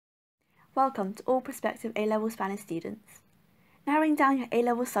Welcome to all prospective A-level Spanish students. Narrowing down your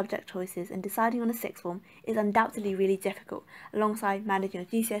A-level subject choices and deciding on a sixth form is undoubtedly really difficult, alongside managing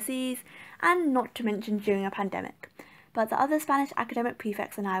your GCSEs and not to mention during a pandemic. But the other Spanish academic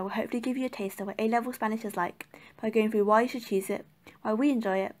prefects and I will hopefully give you a taste of what A-level Spanish is like by going through why you should choose it, why we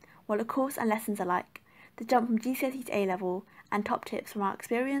enjoy it, what the course and lessons are like, the jump from GCSE to A-level, and top tips from our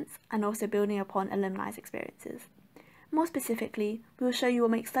experience, and also building upon alumni's experiences. More specifically, we will show you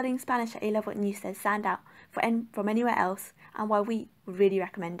what makes studying Spanish at A-level at Newstead stand out from anywhere else and why we would really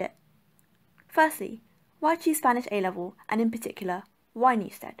recommend it. Firstly, why choose Spanish A-level, and in particular, why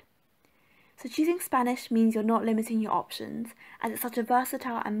Newstead? So choosing Spanish means you're not limiting your options, as it's such a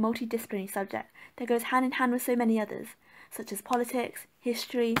versatile and multidisciplinary subject that goes hand in hand with so many others, such as politics,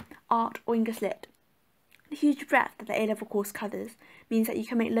 history, art or English Lit. The huge breadth that the A-level course covers means that you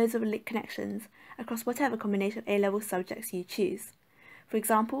can make loads of connections across whatever combination of A-level subjects you choose. For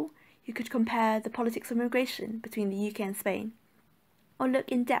example, you could compare the politics of immigration between the UK and Spain, or look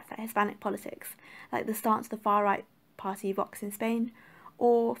in depth at Hispanic politics, like the stance of the far-right party Vox in Spain,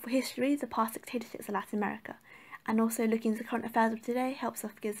 or for history, the past dictatorships of Latin America, and also looking into the current affairs of today helps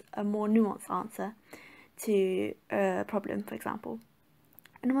us give a more nuanced answer to a problem, for example.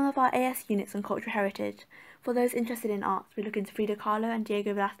 In one of our AS units on cultural heritage, for those interested in arts, we look into Frida Kahlo and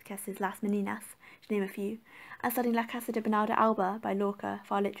Diego Velázquez's Las Meninas, to name a few, and studying La Casa de Bernardo Alba by Lorca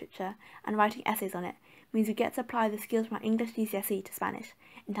for our literature and writing essays on it means we get to apply the skills from our English GCSE to Spanish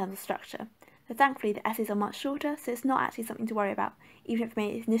in terms of structure. So thankfully the essays are much shorter, so it's not actually something to worry about, even if it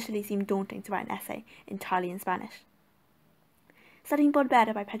may initially seem daunting to write an essay entirely in Spanish. Studying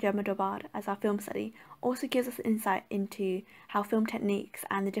Borbera by Pedro Almodovar as our film study also gives us insight into how film techniques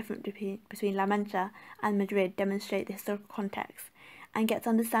and the difference between La Mancha and Madrid demonstrate the historical context, and get to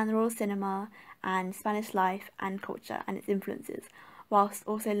understand the role of cinema and Spanish life and culture and its influences, whilst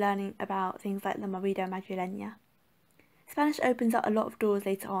also learning about things like the Movida Madrileña. Spanish opens up a lot of doors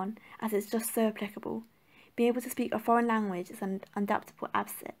later on, as it's just so applicable. Being able to speak a foreign language is an undoubtable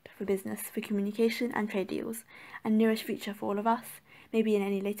asset for business, for communication and trade deals, and nearest future for all of us, maybe in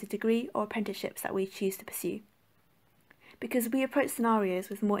any later degree or apprenticeships that we choose to pursue. Because we approach scenarios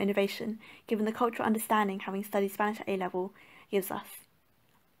with more innovation, given the cultural understanding having studied Spanish at A-level gives us.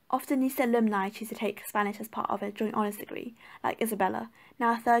 Often Newstead alumni choose to take Spanish as part of a joint honours degree, like Isabella,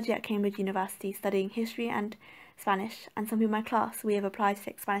 now a third year at Cambridge University studying history and Spanish, and some people in my class we have applied to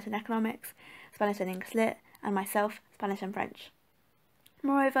take Spanish and economics, Spanish and English Lit, and myself, Spanish and French.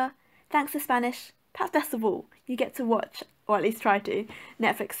 Moreover, thanks to Spanish, perhaps best of all, you get to watch, or at least try to,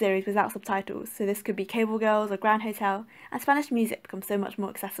 Netflix series without subtitles, so this could be Cable Girls or Grand Hotel, and Spanish music becomes so much more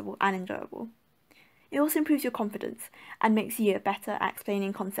accessible and enjoyable. It also improves your confidence and makes you better at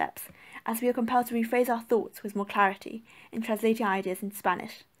explaining concepts, as we are compelled to rephrase our thoughts with more clarity in translating ideas into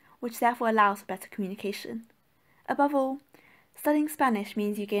Spanish, which therefore allows for better communication. Above all, studying Spanish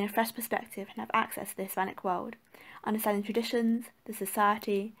means you gain a fresh perspective and have access to the Hispanic world, understanding traditions, the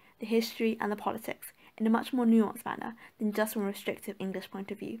society, the history and the politics in a much more nuanced manner than just from a restrictive English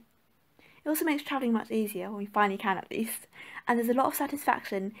point of view. It also makes travelling much easier, when we finally can at least, and there's a lot of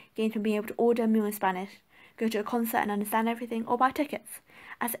satisfaction gained from being able to order a meal in Spanish, go to a concert and understand everything, or buy tickets,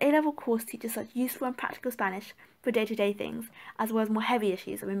 as the A-level course teaches such useful and practical Spanish for day-to-day things, as well as more heavy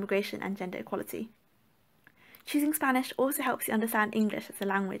issues of immigration and gender equality. Choosing Spanish also helps you understand English as a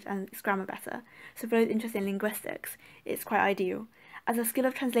language and its grammar better, so for those interested in linguistics, it's quite ideal, as a skill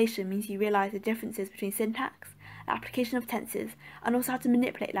of translation means you realise the differences between syntax, the application of tenses, and also how to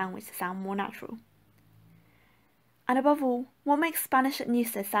manipulate language to sound more natural. And above all, what makes Spanish at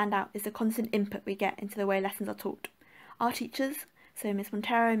Newstead stand out is the constant input we get into the way lessons are taught. Our teachers, so Miss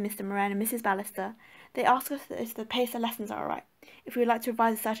Montero, Mr. Moran and Mrs. Ballister, they ask us if the pace of lessons are alright, if we would like to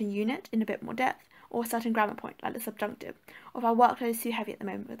revise a certain unit in a bit more depth, or a certain grammar point, like the subjunctive, or if our workload is too heavy at the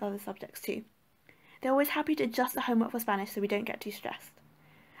moment with other subjects too. They're always happy to adjust the homework for Spanish so we don't get too stressed.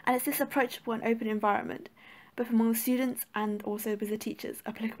 And it's this approachable and open environment, both among the students and also with the teachers,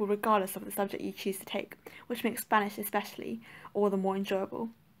 applicable regardless of the subject you choose to take, which makes Spanish especially all the more enjoyable.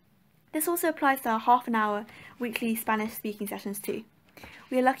 This also applies to our half-an-hour weekly Spanish speaking sessions too.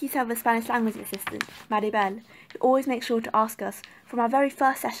 We are lucky to have a Spanish language assistant, Maribel, who always makes sure to ask us from our very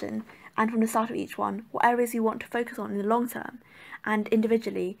first session and from the start of each one what areas we want to focus on in the long term, and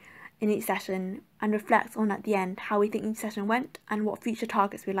individually in each session, and reflect on at the end how we think each session went and what future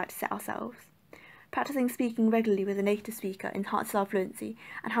targets we'd like to set ourselves. Practicing speaking regularly with a native speaker enhances our fluency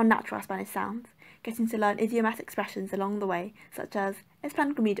and how natural our Spanish sounds, getting to learn idiomatic expressions along the way, such as "es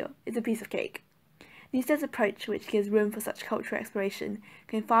pan comido" is a piece of cake. Newstead's approach, which gives room for such cultural exploration,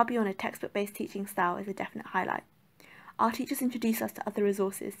 going far beyond a textbook-based teaching style, is a definite highlight. Our teachers introduce us to other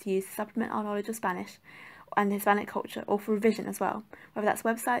resources to use to supplement our knowledge of Spanish and Hispanic culture, or for revision as well, whether that's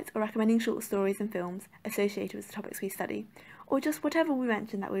websites or recommending short stories and films associated with the topics we study, or just whatever we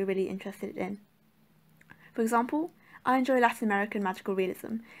mention that we're really interested in. For example, I enjoy Latin American magical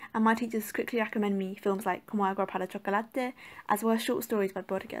realism, and my teachers quickly recommend me films like Como Agua para Chocolate, as well as short stories by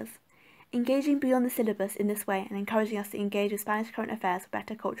Borges. Engaging beyond the syllabus in this way and encouraging us to engage with Spanish current affairs for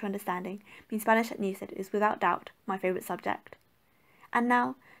better cultural understanding means Spanish at Newstead is without doubt my favourite subject. And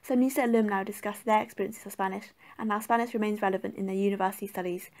now, some Newstead alumni discuss their experiences of Spanish and how Spanish remains relevant in their university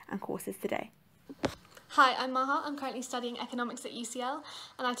studies and courses today. Hi, I'm Maha. I'm currently studying economics at UCL,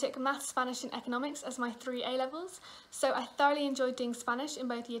 and I took maths, Spanish and economics as my 3 A-levels. So I thoroughly enjoyed doing Spanish in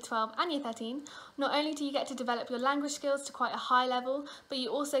both year 12 and year 13. Not only do you get to develop your language skills to quite a high level, but you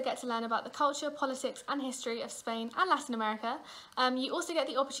also get to learn about the culture, politics and history of Spain and Latin America. You also get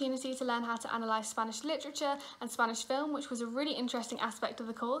the opportunity to learn how to analyse Spanish literature and Spanish film, which was a really interesting aspect of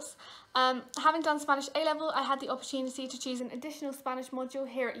the course. Having done Spanish A-level, I had the opportunity to choose an additional Spanish module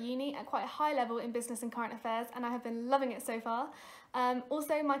here at uni at quite a high level in business and current affairs, and I have been loving it so far.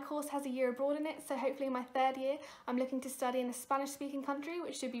 Also, my course has a year abroad in it, so hopefully in my 3rd year I'm looking to study in a Spanish-speaking country,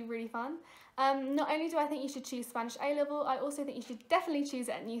 which should be really fun. Not only do I think you should choose Spanish A-level, I also think you should definitely choose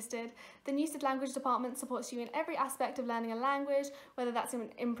it at Newstead. The Newstead Language Department supports you in every aspect of learning a language, whether that's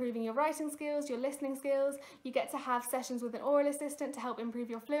in improving your writing skills, your listening skills. You get to have sessions with an oral assistant to help improve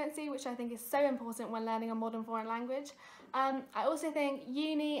your fluency, which I think is so important when learning a modern foreign language. I also think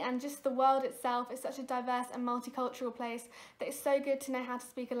uni and just the world itself is such a diverse and multicultural place that it's so good to know how to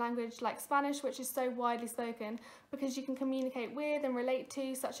speak a language like Spanish, which is so widely spoken, because you can communicate with and relate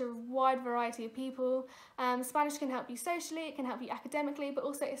to such a wide variety of people. Spanish can help you socially, it can help you academically, but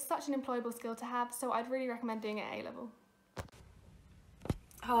also it's such an employable skill to have, so I'd really recommend doing it at A-level.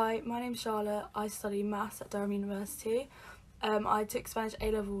 Hi, my name's Charlotte. I study maths at Durham University. I took Spanish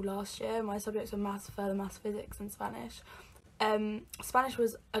A-level last year. My subjects were maths, further maths, physics and Spanish. Spanish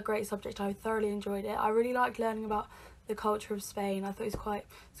was a great subject. I thoroughly enjoyed it. I really liked learning about the culture of Spain. I thought it's quite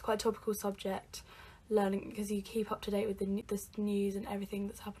a topical subject, learning, because you keep up to date with the news and everything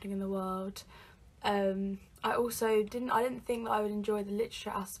that's happening in the world. I also didn't think that I would enjoy the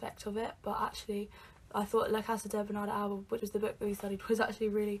literature aspect of it, but actually I thought La Casa de Bernardo Alba, which was the book that we studied, was actually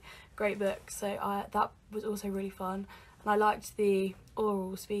a really great book, so that was also really fun. And I liked the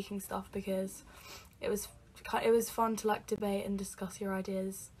oral speaking stuff because it was fun to like debate and discuss your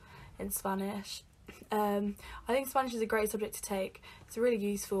ideas in Spanish. I think Spanish is a great subject to take. It's really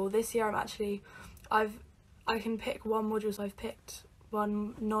useful. This year I can pick one module, so I've picked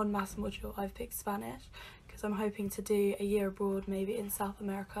one non-maths module. I've picked Spanish because I'm hoping to do a year abroad, maybe in South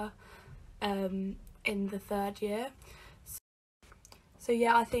America, in the 3rd year. So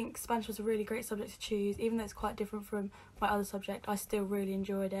yeah, I think Spanish was a really great subject to choose. Even though it's quite different from my other subject, I still really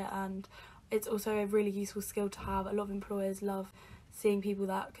enjoyed it, and it's also a really useful skill to have. A lot of employers love seeing people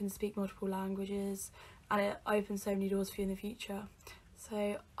that can speak multiple languages, and it opens so many doors for you in the future.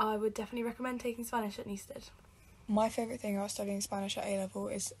 So I would definitely recommend taking Spanish at Newstead. My favourite thing about studying Spanish at A-level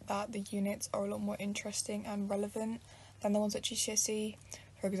is that the units are a lot more interesting and relevant than the ones at GCSE.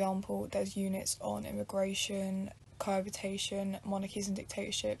 For example, there's units on immigration, cohabitation, monarchies and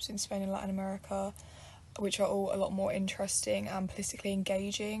dictatorships in Spain and Latin America, which are all a lot more interesting and politically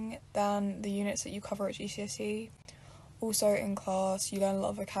engaging than the units that you cover at GCSE. Also in class, you learn a lot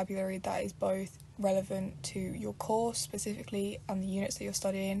of vocabulary that is both relevant to your course specifically and the units that you're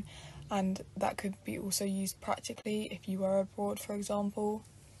studying, and that could be also used practically if you were abroad, for example.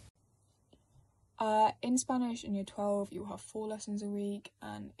 In Spanish in year 12 you will have 4 lessons a week,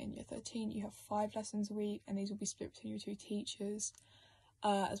 and in year 13 you have 5 lessons a week, and these will be split between your 2 teachers.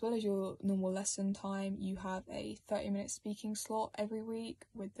 As well as your normal lesson time, you have a 30-minute speaking slot every week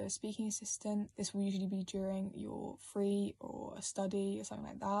with the speaking assistant. This will usually be during your free or a study or something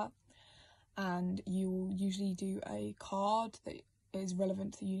like that, and you will usually do a card that is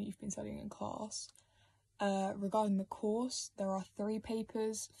relevant to the unit you've been studying in class. Regarding the course, there are 3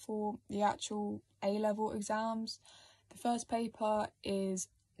 papers for the actual A-level exams. The first paper is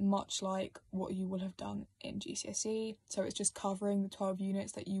much like what you will have done in GCSE, so it's just covering the 12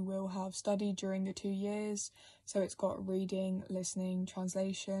 units that you will have studied during the 2 years. So it's got reading, listening,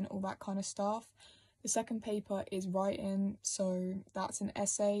 translation, all that kind of stuff. The second paper is writing, so that's an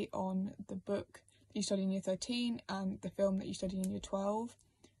essay on the book that you studied in year 13 and the film that you studied in year 12.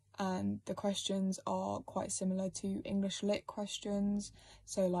 And the questions are quite similar to English Lit questions,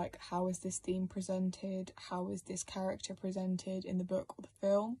 so like, how is this theme presented, how is this character presented in the book or the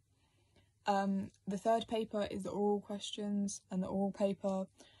film. The third paper is the oral questions, and the oral paper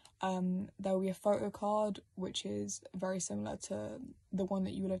there will be a photo card, which is very similar to the one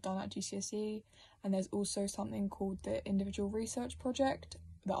that you would have done at GCSE, and there's also something called the Individual Research Project,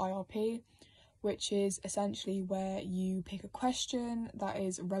 the IRP, which is essentially where you pick a question that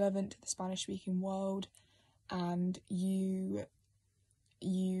is relevant to the Spanish-speaking world, and you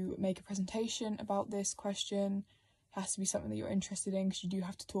make a presentation about this question. It has to be something that you're interested in, because you do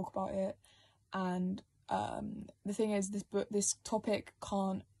have to talk about it. And the thing is, this topic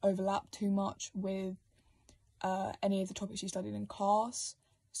can't overlap too much with any of the topics you studied in class.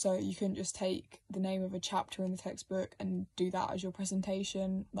 So you couldn't just take the name of a chapter in the textbook and do that as your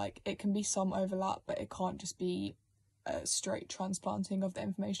presentation. Like, it can be some overlap, but it can't just be a straight transplanting of the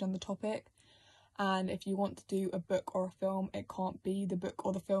information on the topic. And if you want to do a book or a film, it can't be the book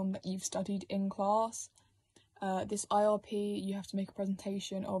or the film that you've studied in class. This IRP, you have to make a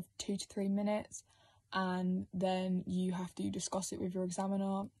presentation of 2 to 3 minutes, and then you have to discuss it with your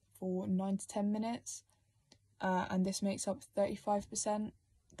examiner for 9 to 10 minutes. And this makes up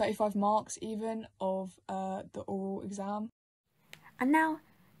 35 marks even of the oral exam. And now,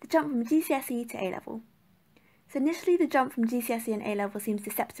 the jump from GCSE to A-level. So initially the jump from GCSE and A-level seems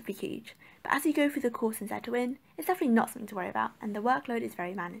deceptively huge, but as you go through the course and settle in, it's definitely not something to worry about, and the workload is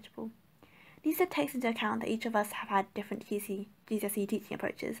very manageable. These takes into account that each of us have had different GCSE teaching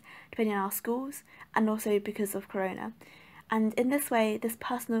approaches, depending on our schools, and also because of Corona. And in this way, this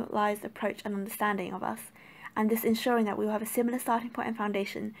personalised approach and understanding of us, and this ensuring that we will have a similar starting point and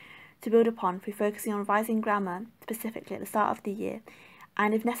foundation to build upon through focusing on revising grammar specifically at the start of the year,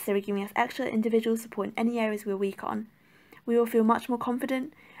 and if necessary giving us extra individual support in any areas we're weak on, we will feel much more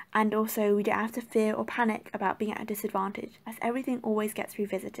confident, and also we don't have to fear or panic about being at a disadvantage, as everything always gets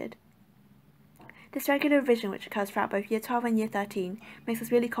revisited. This regular revision, which occurs throughout both Year 12 and Year 13, makes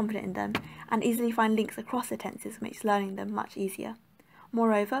us really confident in them, and easily find links across the tenses makes learning them much easier.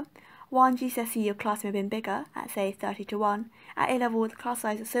 Moreover, while in GCSE your class may have been bigger, at say 30 to 1, at A-level the class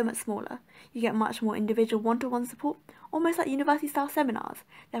size is so much smaller, you get much more individual one-to-one support, almost like university-style seminars,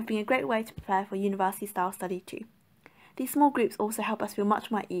 that have been a great way to prepare for university-style study too. These small groups also help us feel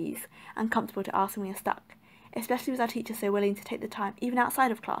much more at ease and comfortable to ask when we are stuck, especially with our teachers so willing to take the time, even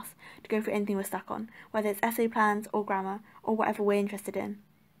outside of class, to go through anything we're stuck on, whether it's essay plans or grammar or whatever we're interested in.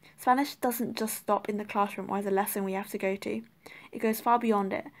 Spanish doesn't just stop in the classroom or as a lesson we have to go to. It goes far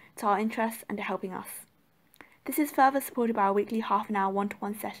beyond it, to our interests and to helping us. This is further supported by our weekly half-an-hour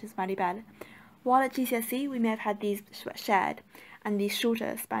one-to-one sessions with Maribel. While at GCSE we may have had these shared and these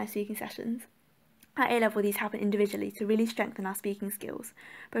shorter Spanish-speaking sessions, at A-level these happen individually to really strengthen our speaking skills,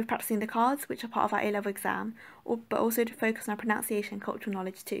 both practicing the cards, which are part of our A-level exam, but also to focus on our pronunciation and cultural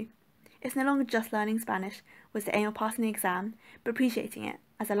knowledge too. It's no longer just learning Spanish with the aim of passing the exam, but appreciating it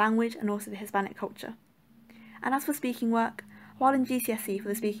as a language and also the Hispanic culture. And as for speaking work, while in GCSE for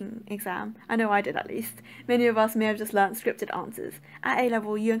the speaking exam, I know I did at least, many of us may have just learnt scripted answers. At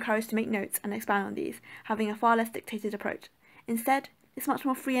A-level you're encouraged to make notes and expand on these, having a far less dictated approach. Instead, it's much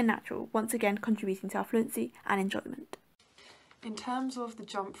more free and natural, once again contributing to our fluency and enjoyment. In terms of the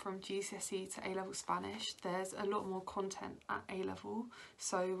jump from GCSE to A-level Spanish, there's a lot more content at A-level,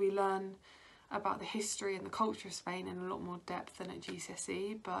 so we learn about the history and the culture of Spain in a lot more depth than at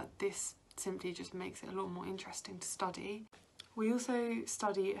GCSE, but this simply just makes it a lot more interesting to study. We also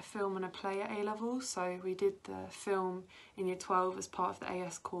study a film and a play at A-level, so we did the film in Year 12 as part of the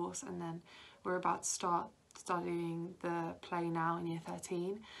AS course, and then we're about to start studying the play now in Year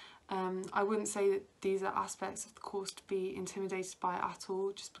 13. I wouldn't say that these are aspects of the course to be intimidated by at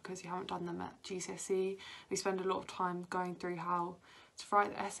all, just because you haven't done them at GCSE. We spend a lot of time going through how to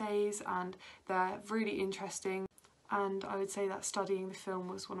write the essays, and they're really interesting, and I would say that studying the film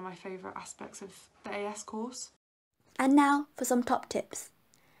was one of my favourite aspects of the AS course. And now for some top tips.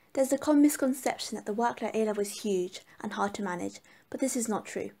 There's a common misconception that the workload at A-level is huge and hard to manage, but this is not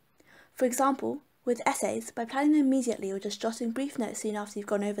true. For example, with essays, by planning them immediately or just jotting brief notes soon after you've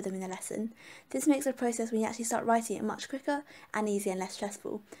gone over them in the lesson, this makes the process when you actually start writing it much quicker and easier and less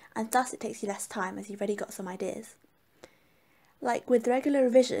stressful, and thus it takes you less time as you've already got some ideas. Like with regular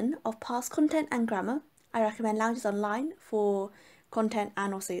revision of past content and grammar, I recommend Lounges Online for content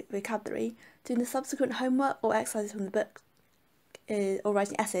and also vocabulary. Doing the subsequent homework or exercises from the book or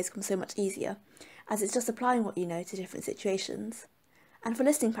writing essays comes so much easier, as it's just applying what you know to different situations. And for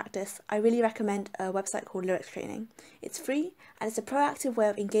listening practice, I really recommend a website called Lyrics Training. It's free and it's a proactive way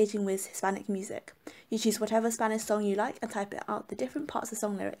of engaging with Hispanic music. You choose whatever Spanish song you like and type it out the different parts of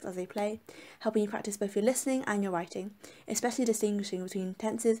song lyrics as they play, helping you practice both your listening and your writing, especially distinguishing between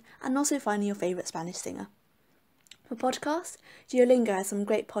tenses and also finding your favourite Spanish singer. For podcasts, Duolingo has some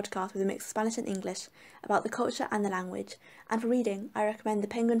great podcasts with a mix of Spanish and English about the culture and the language. And for reading, I recommend the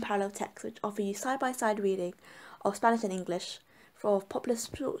Penguin Parallel Text, which offer you side-by-side reading of Spanish and English for popular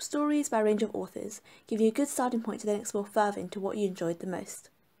stories by a range of authors, giving you a good starting point to then explore further into what you enjoyed the most.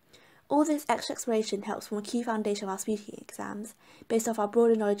 All this extra exploration helps form a key foundation of our speaking exams, based off our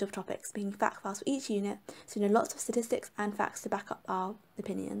broader knowledge of topics, making fact files for each unit, so you know lots of statistics and facts to back up our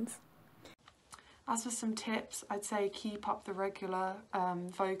opinions. As for some tips, I'd say keep up the regular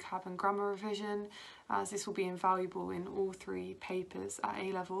vocab and grammar revision, as this will be invaluable in all 3 papers at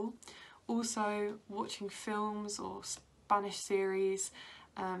A-level. Also, watching films or Spanish series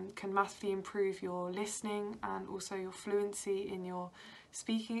can massively improve your listening and also your fluency in your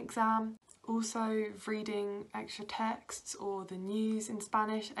speaking exam. Also, reading extra texts or the news in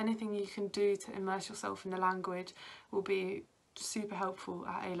Spanish, anything you can do to immerse yourself in the language will be super helpful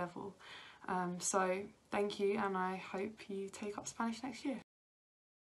at A-level. So thank you, and I hope you take up Spanish next year.